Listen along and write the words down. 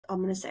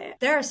I'm gonna say it.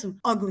 There are some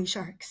ugly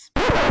sharks.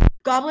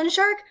 Goblin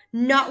shark,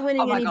 not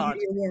winning any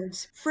beauty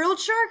awards. Frilled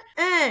shark,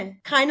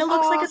 kind of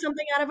looks like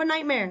something out of a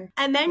nightmare.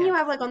 And then you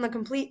have, like, on the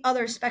complete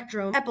other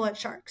spectrum, epaulette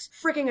sharks.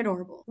 Freaking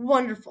adorable.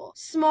 Wonderful.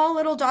 Small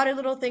little dotted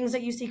little things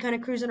that you see kind of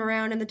cruising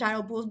around in the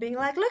tidal pools being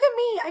like, look at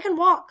me, I can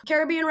walk.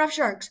 Caribbean rough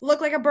sharks look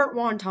like a burnt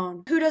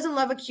wonton. Who doesn't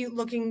love a cute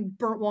looking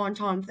burnt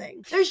wonton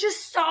thing? There's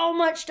just so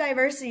much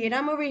diversity, and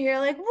I'm over here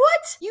like,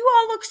 what? You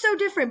all look so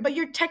different, but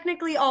you're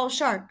technically all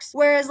sharks.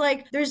 Whereas,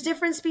 like, there's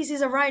different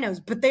species of rhinos,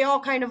 but they all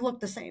kind of look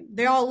the same.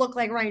 They all look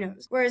like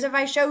rhinos. Whereas if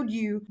I showed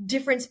you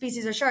different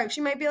species of sharks,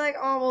 you might be like,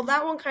 oh, well,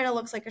 that one kind of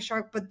looks like a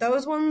shark, but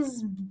those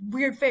ones,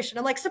 weird fish. And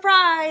I'm like,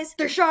 surprise,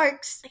 they're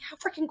sharks. Like, how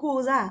freaking cool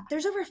is that?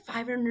 There's over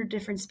 500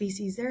 different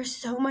species. There's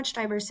so much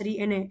diversity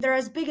in it. They're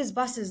as big as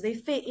buses. They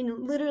fit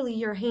in literally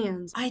your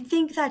hands. I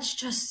think that's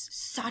just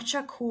such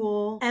a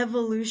cool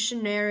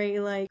evolutionary,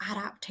 like,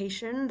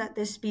 adaptation that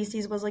this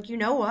species was like, you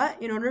know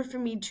what? In order for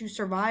me to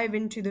survive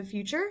into the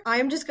future,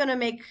 I'm just gonna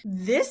make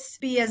this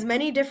be as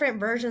many different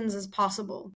versions as possible.